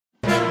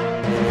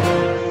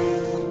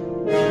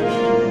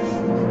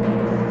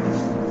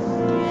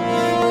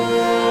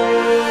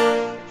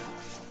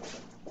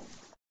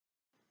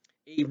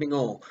evening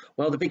all.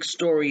 Well, the big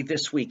story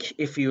this week,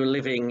 if you were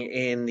living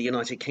in the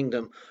United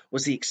Kingdom,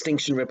 was the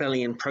Extinction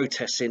Rebellion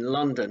protests in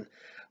London.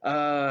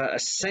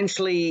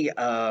 Essentially,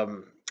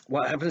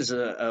 what happened is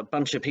a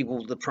bunch of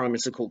people, the Prime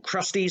Minister called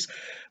Crusties,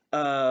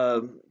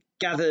 uh,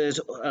 gathered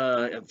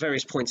at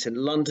various points in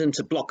London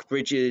to block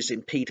bridges,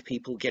 impede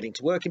people getting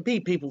to work,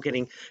 impede people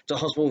getting to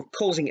hospital,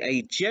 causing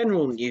a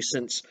general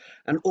nuisance,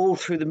 and all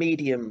through the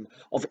medium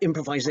of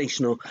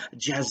improvisational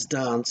jazz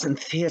dance and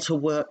theatre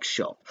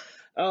workshop.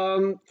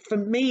 For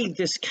me,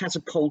 this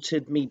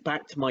catapulted me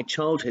back to my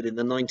childhood in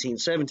the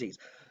 1970s.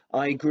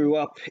 I grew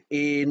up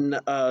in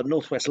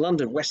northwest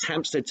London, West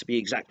Hampstead to be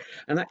exact,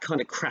 and that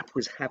kind of crap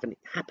was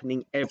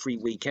happening every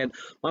weekend.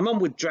 My mum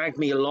would drag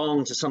me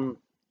along to some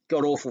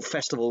god awful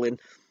festival in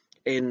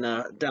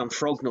down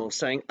Frognall,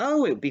 saying,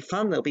 "Oh, it would be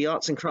fun. There'll be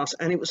arts and crafts,"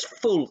 and it was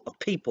full of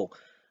people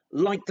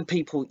like the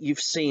people you've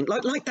seen,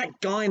 like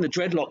that guy in the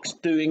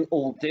dreadlocks doing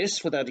all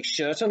this without his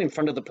shirt on in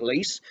front of the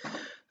police.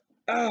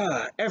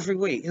 Every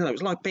week, it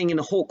was like being in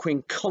a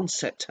Hawkwind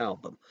concept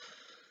album.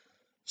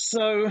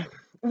 So,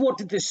 what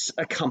did this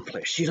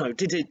accomplish?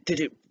 Did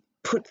it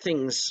put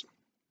things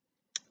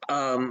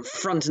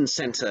front and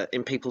center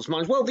in people's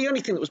minds? Well, the only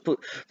thing that was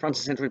put front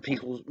and center in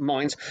people's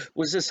minds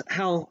was just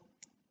how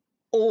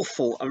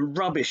awful and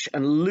rubbish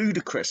and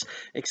ludicrous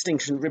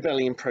Extinction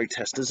Rebellion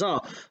protesters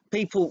are.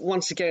 People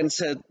once again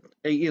said,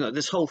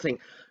 this whole thing.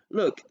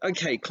 Look,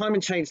 okay,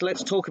 climate change,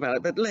 let's talk about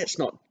it, but let's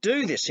not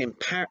do this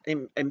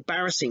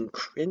embarrassing,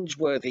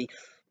 cringeworthy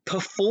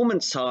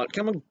performance art.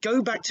 Come on,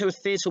 go back to a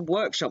theatre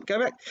workshop. Go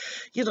back,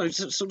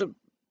 sort of,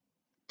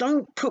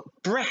 don't put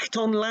Brecht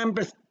on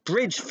Lambeth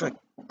Bridge, for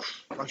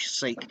Christ's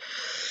sake.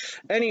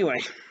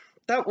 Anyway,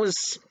 that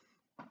was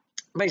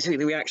basically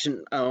the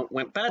reaction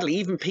went badly.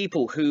 Even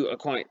people who are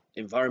quite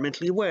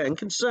environmentally aware and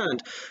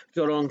concerned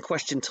got on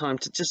Question Time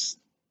to just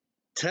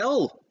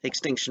tell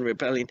Extinction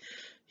Rebellion,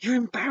 you're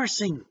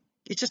embarrassing.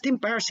 It's just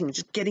embarrassing. It's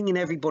just getting in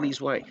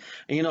everybody's way,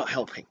 and you're not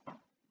helping.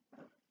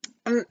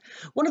 And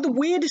one of the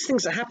weirdest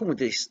things that happened with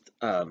this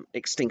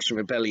Extinction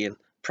Rebellion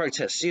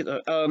protests,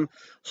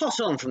 hot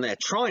on from their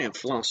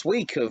triumph last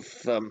week of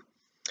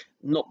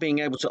not being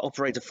able to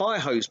operate a fire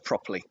hose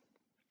properly,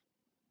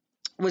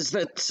 was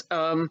that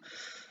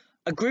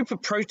a group of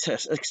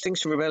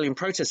Extinction Rebellion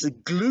protesters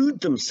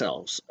glued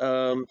themselves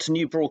to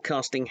New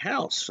Broadcasting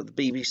House for the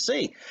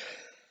BBC.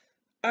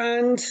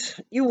 And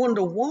you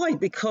wonder why,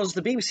 because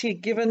the BBC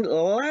had given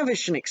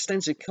lavish and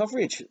extensive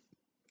coverage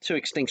to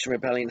Extinction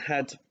Rebellion,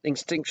 had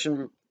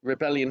Extinction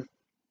Rebellion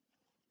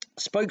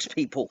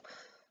spokespeople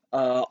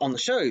on the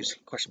shows,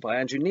 questioned by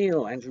Andrew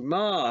Neil, Andrew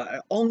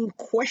Marr, on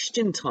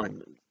Question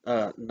Time,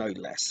 no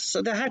less.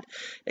 So they had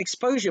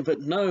exposure,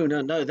 but no,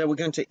 they were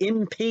going to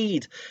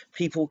impede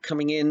people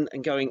coming in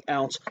and going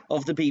out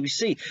of the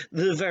BBC.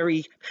 The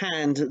very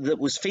hand that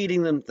was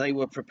feeding them, they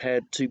were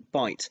prepared to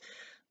bite.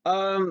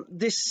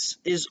 This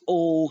is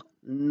all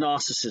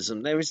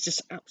narcissism. There is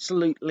just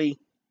absolutely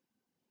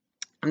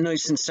no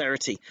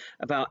sincerity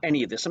about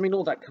any of this. I mean,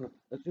 all that kind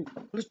of,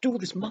 let's do all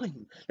this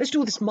mime. Let's do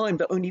all this mime,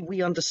 but only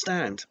we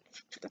understand.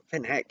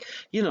 And heck,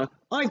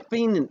 I've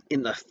been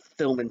in the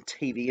film and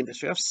TV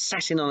industry. I've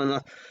sat in on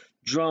enough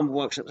drama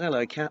workshops.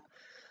 Hello, Kat.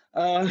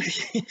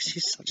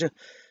 She's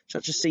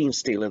such a scene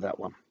stealer, that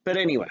one. But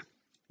anyway,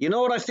 you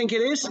know what I think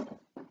it is?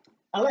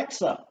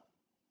 Alexa,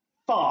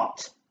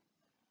 fart.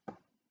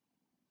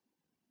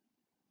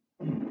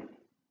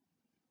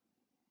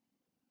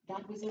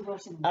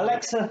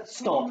 Alexa,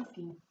 stop.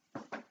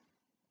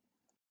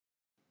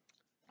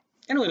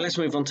 Anyway, let's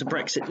move on to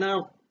Brexit.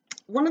 Now,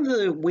 one of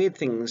the weird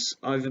things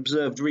I've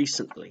observed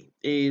recently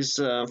is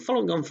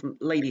following on from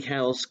Lady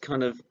Hale's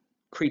kind of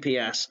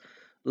creepy-ass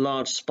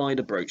large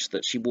spider brooch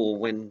that she wore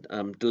when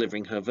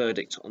delivering her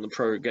verdict on the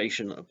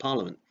prorogation of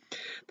Parliament,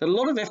 that a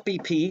lot of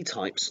FBPE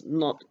types,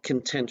 not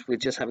content with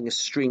just having a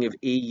string of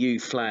EU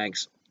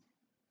flags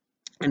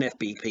and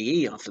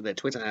FBPE after their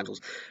Twitter handles,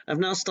 have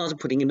now started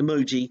putting an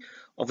emoji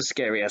of a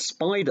scary-ass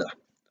spider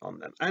on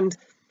them. And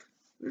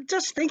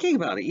just thinking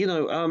about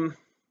it,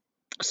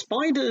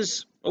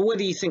 spiders, or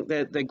whether you think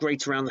they're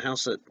great around the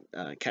house at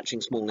catching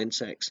small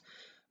insects,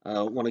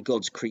 one of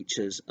God's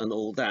creatures and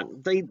all that,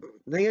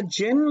 they are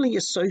generally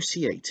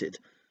associated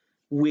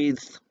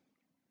with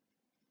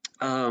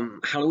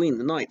Halloween,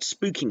 the night,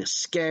 spookiness,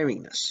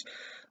 scariness.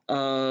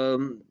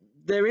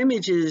 Their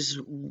image is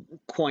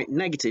quite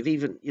negative.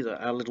 Even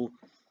our little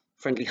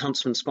friendly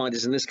huntsman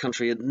spiders in this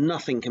country are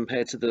nothing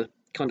compared to the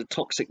kind of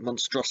toxic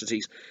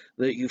monstrosities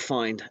that you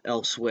find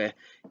elsewhere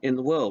in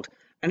the world.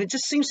 And it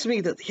just seems to me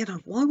that,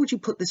 why would you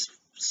put this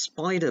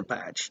spider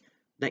badge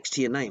next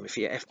to your name if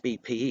you're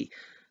FBPE?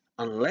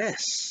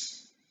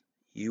 Unless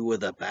you were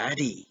the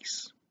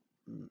baddies.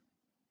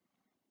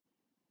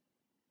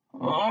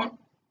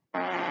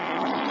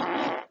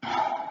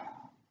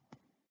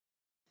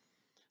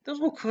 There's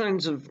all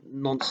kinds of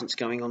nonsense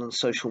going on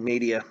social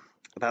media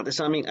about this.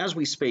 I mean, as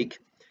we speak,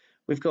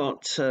 we've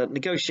got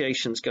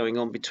negotiations going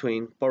on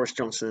between Boris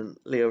Johnson and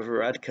Leo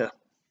Varadkar,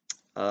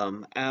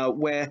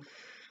 where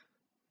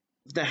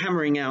they're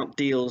hammering out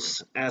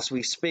deals as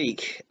we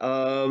speak.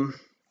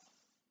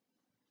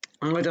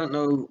 And I don't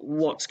know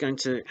what's going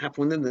to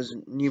happen with them. There's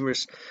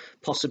numerous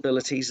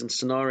possibilities and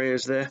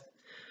scenarios there.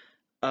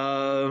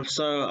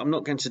 So I'm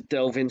not going to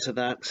delve into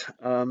that.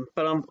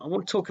 But I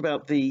want to talk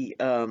about the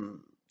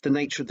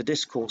nature of the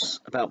discourse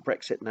about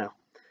Brexit now.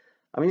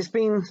 I mean, it's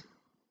been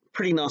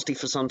pretty nasty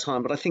for some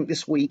time, but I think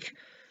this week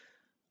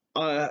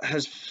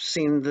has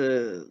seen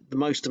the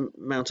most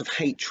amount of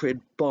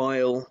hatred,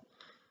 bile,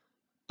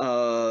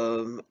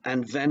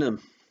 and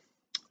venom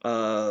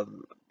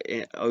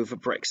over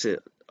Brexit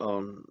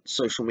on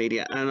social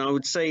media. And I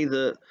would say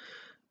that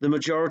the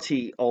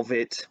majority of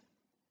it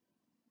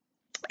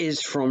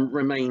is from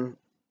Remain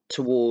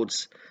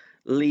towards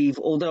Leave.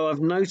 Although I've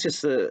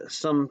noticed that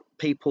some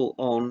people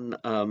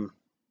on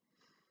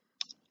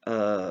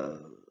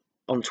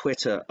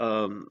Twitter,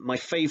 my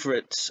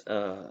favourite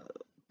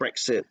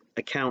Brexit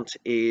account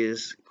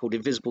is called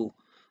Invisible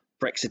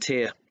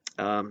Brexiteer.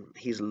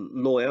 He's a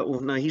lawyer,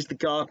 or no, he's the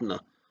gardener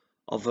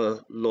of a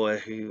lawyer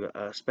who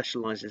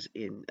specialises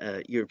in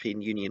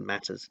European Union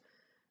matters,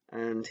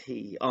 and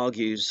he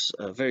argues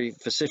very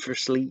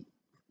vociferously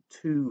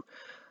to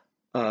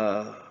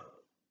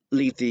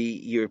leave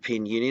the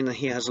European Union. And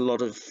he has a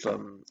lot of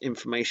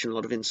information, a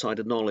lot of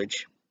insider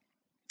knowledge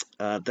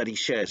that he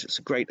shares. It's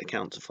a great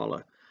account to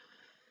follow.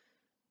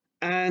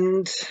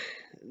 And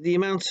the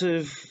amount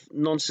of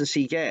nonsense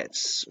he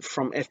gets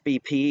from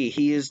FBPE,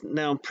 he has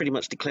now pretty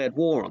much declared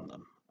war on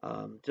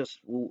them. Just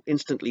will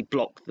instantly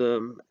block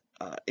them,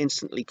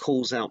 instantly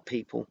calls out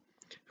people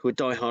who are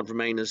diehard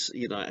Remainers,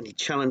 and he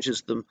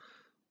challenges them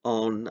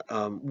on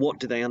what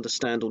do they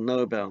understand or know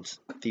about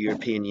the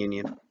European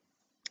Union.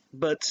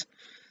 But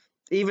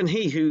even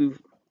he, who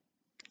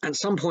at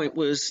some point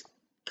was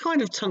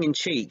kind of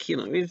tongue-in-cheek, he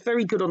was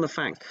very good on the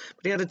facts,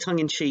 but he had a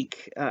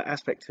tongue-in-cheek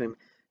aspect to him.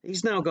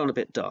 He's now gone a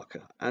bit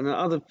darker, and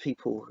other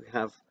people who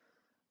have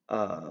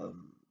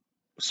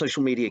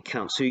social media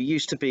accounts who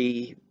used to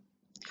be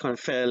kind of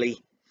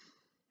fairly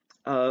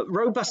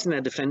robust in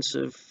their defense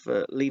of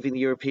leaving the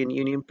European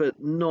Union,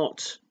 but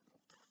not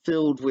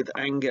filled with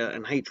anger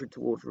and hatred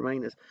towards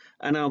Remainers,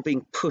 are now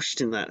being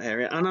pushed in that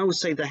area. And I would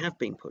say they have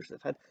been pushed.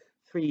 They've had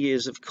 3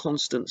 years of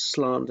constant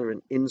slander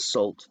and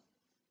insult,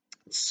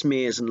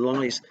 smears and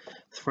lies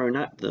thrown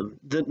at them,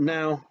 that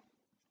now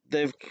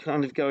they're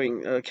kind of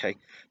going, okay,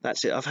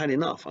 that's it, I've had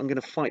enough. I'm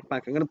going to fight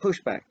back. I'm going to push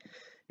back.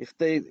 If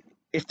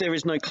there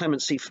is no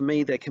clemency for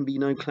me, there can be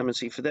no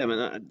clemency for them.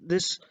 And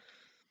this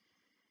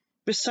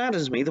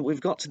saddens me that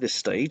we've got to this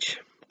stage.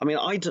 I mean,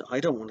 I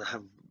don't want to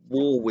have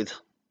war with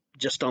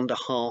just under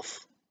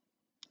half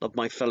of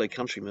my fellow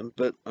countrymen,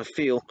 but I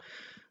feel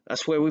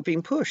that's where we've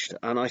been pushed.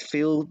 And I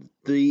feel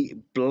the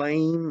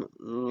blame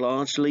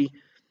largely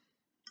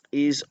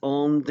is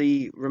on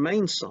the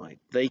Remain side.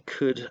 They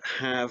could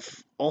have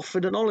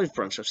offered an olive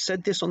branch. I've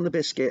said this on the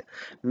biscuit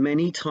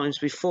many times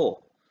before.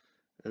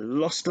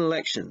 Lost an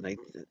election.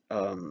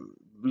 A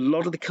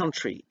lot of the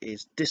country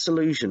is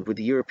disillusioned with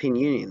the European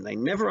Union. They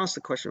never ask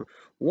the question,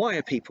 why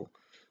are people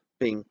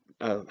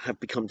have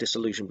become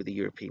disillusioned with the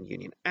European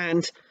Union?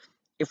 And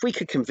if we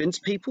could convince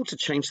people to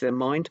change their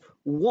mind,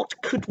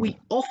 what could we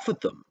offer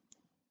them?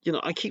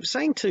 I keep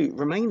saying to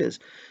Remainers,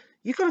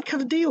 you've got to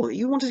cut a deal.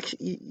 You want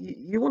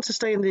to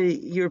stay in the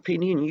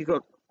European Union. You've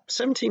got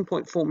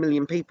 17.4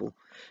 million people.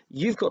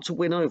 You've got to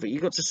win over.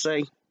 You've got to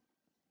say,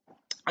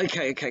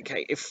 okay.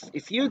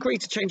 If you agree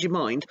to change your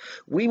mind,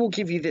 we will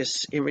give you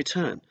this in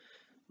return.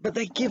 But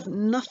they give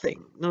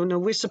nothing. No,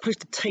 we're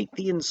supposed to take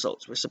the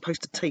insults. We're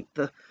supposed to take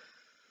the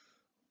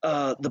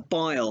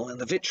bile and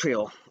the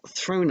vitriol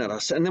thrown at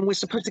us, and then we're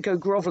supposed to go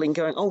groveling,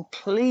 going, oh,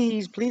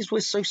 please, we're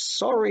so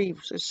sorry.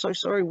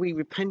 We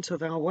repent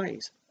of our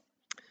ways.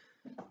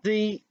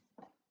 The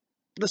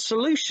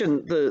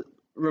solution that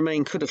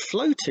Remain could have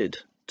floated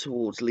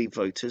towards Leave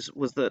voters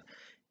was that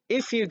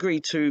if you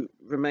agree to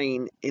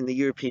remain in the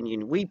European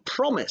Union, we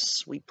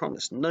promise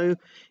no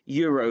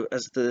euro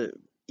as the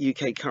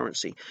UK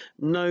currency,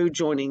 no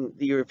joining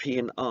the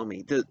European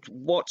army, that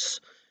what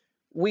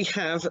we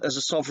have as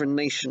a sovereign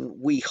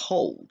nation we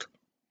hold.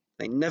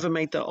 They never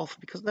made that offer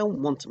because they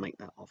don't want to make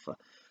that offer.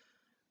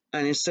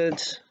 And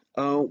instead,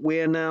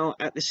 we're now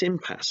at this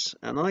impasse.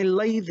 And I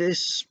lay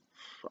this,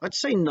 I'd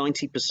say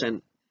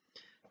 90%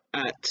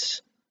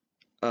 at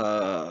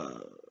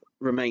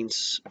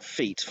Remain's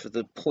feet for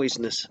the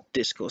poisonous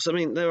discourse. I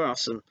mean, there are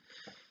some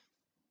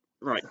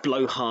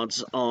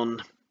blowhards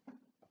on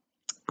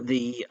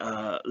the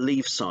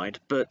Leave side,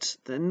 but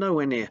they're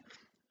nowhere near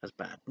as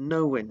bad.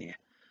 Nowhere near.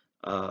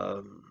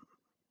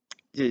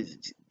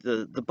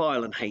 The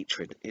bile and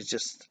hatred is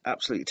just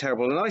absolutely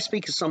terrible. And I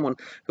speak as someone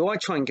who I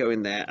try and go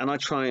in there and I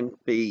try and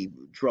be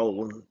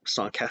droll and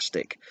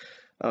sarcastic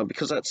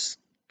because that's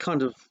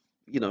kind of,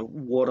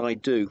 what I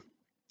do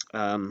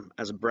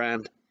as a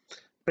brand.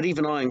 But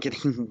even I am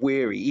getting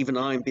weary. Even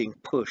I'm being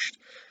pushed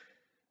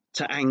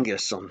to anger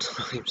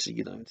sometimes,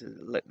 to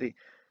let the,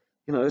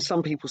 as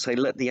some people say,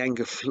 let the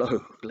anger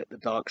flow, let the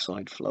dark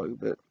side flow.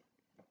 But,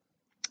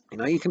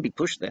 you can be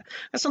pushed there.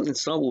 That's something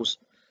Star Wars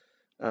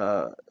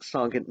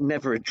saga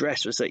never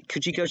addressed, was that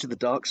could you go to the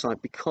dark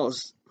side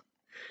because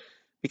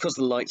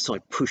the light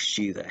side pushed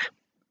you there?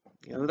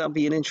 You know, that'd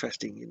be an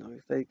interesting. You know,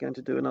 if they're going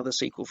to do another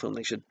sequel film,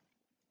 they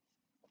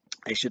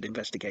should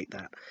investigate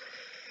that.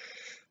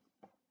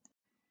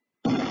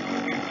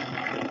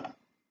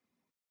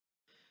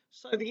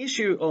 So the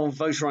issue of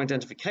voter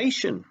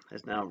identification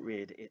has now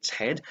reared its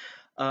head.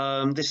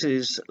 This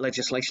is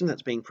legislation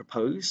that's being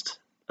proposed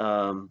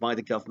by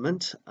the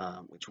government,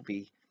 which will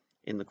be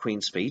in the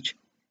Queen's speech.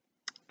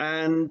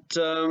 And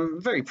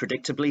very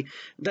predictably,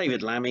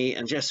 David Lammy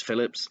and Jess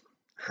Phillips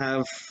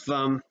have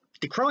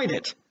decried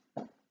it.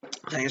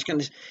 Saying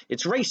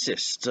it's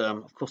racist.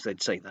 Of course,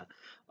 they'd say that.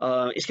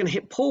 It's going to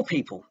hit poor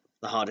people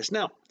the hardest.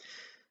 Now,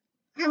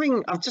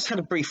 I've just had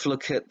a brief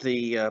look at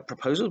the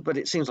proposal, but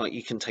it seems like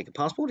you can take a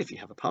passport. If you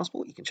have a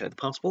passport, you can show the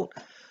passport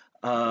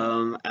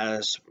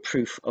as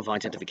proof of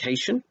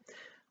identification.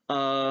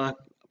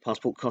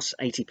 Passport costs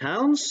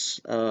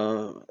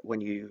 £80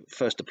 when you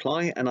first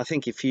apply, and I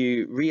think if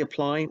you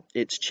reapply,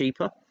 it's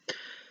cheaper.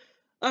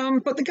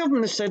 But the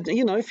government has said,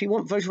 you know, if you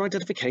want voter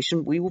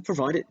identification, we will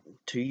provide it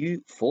to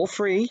you for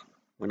free.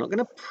 We're not going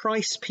to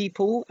price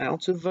people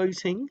out of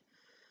voting.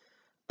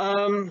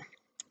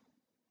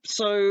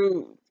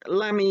 So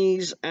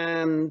Lammy's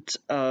and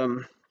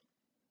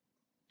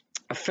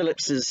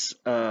Phillips's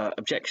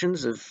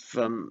objections have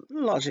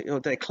largely, or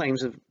their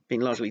claims have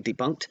been largely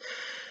debunked.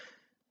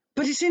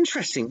 But it's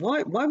interesting.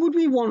 Why would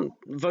we want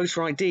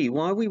voter ID?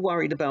 Why are we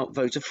worried about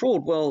voter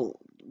fraud? Well,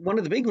 one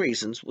of the big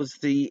reasons was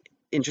the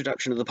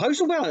introduction of the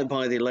postal ballot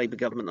by the Labour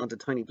government under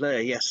Tony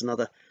Blair. Yes,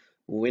 another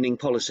winning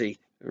policy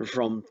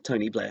from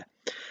Tony Blair.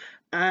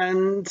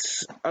 And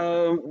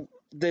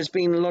there's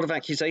been a lot of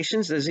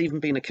accusations. There's even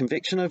been a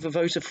conviction over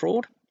voter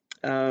fraud.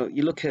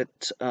 You look at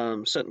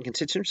certain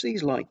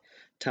constituencies like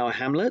Tower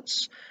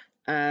Hamlets,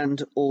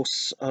 and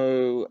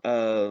also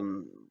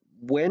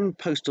when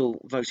postal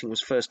voting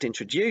was first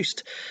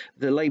introduced,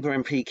 the Labour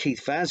MP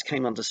Keith Vaz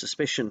came under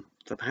suspicion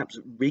for perhaps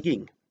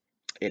rigging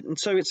it. And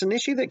so it's an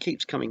issue that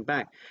keeps coming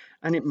back,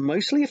 and it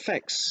mostly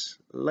affects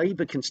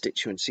Labour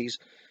constituencies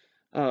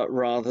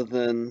rather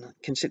than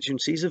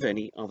constituencies of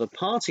any other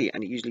party,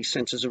 and it usually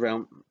centres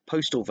around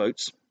postal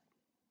votes,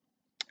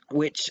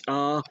 which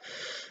are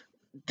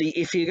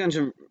if you're going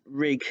to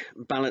rig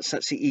ballots,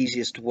 that's the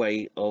easiest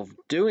way of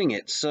doing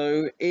it.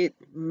 So it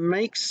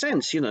makes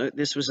sense. You know,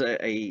 this was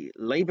a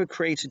Labour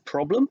created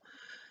problem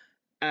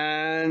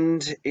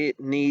and it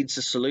needs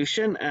a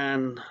solution,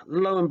 and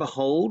lo and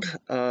behold,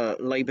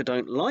 Labour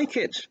don't like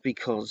it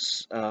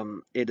because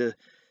it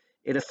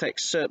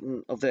affects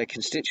certain of their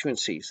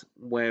constituencies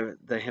where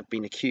they have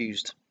been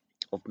accused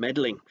of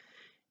meddling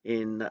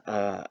in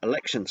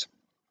elections.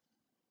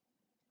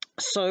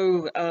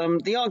 So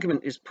the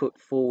argument is put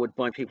forward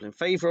by people in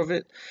favour of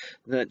it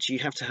that you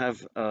have to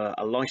have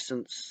a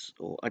licence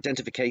or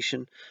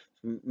identification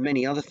for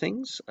many other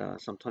things.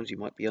 Sometimes you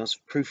might be asked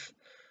for proof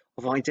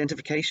of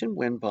identification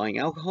when buying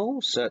alcohol.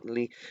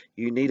 Certainly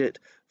you need it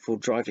for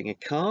driving a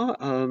car.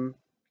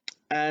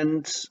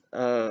 And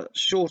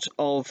short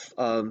of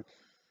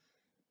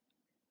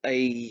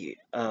a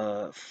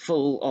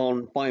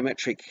full-on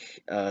biometric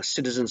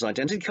citizen's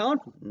identity card,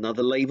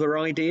 another Labour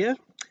idea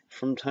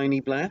from Tony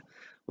Blair,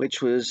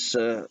 which was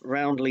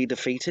roundly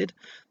defeated.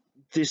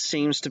 This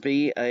seems to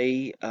be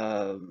a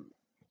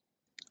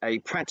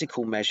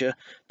practical measure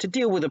to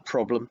deal with a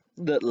problem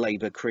that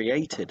Labour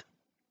created.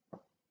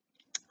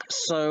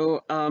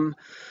 So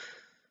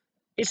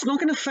it's not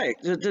going to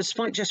affect,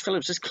 despite Jess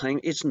Phillips's claim,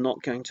 it's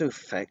not going to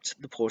affect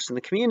the poorest in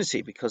the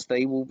community because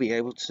they will be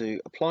able to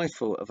apply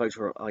for a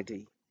voter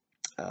ID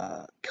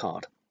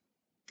card.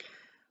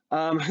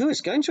 Who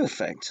it's going to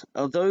affect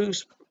are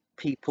those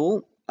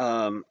people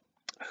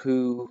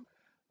who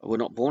were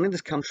not born in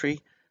this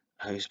country,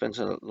 who spent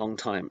a long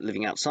time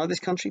living outside this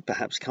country,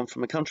 perhaps come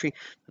from a country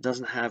that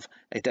doesn't have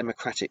a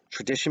democratic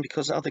tradition,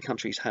 because other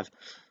countries have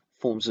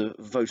forms of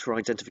voter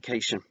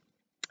identification.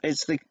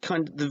 It's the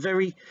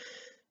very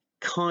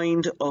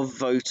kind of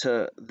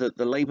voter that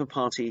the Labour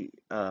Party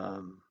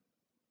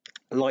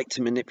like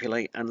to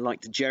manipulate and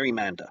like to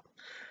gerrymander.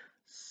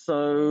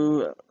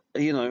 So,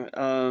 you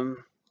know,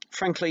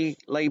 frankly,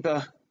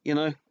 Labour, you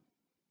know,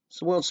 it's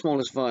the world's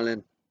smallest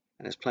violin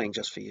and it's playing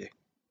just for you.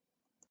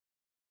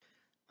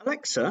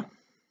 Alexa,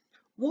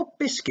 what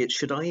biscuit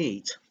should I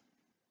eat?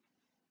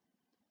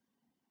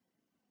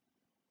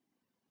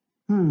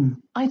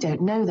 I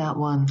don't know that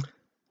one.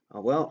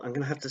 Oh, well, I'm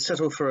going to have to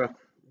settle for a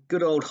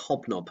good old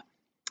hobnob.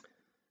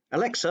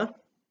 Alexa,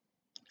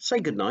 say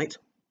goodnight.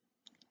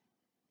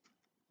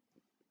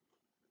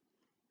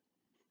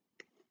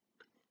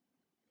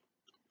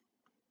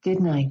 Good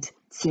night.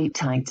 Sleep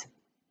tight.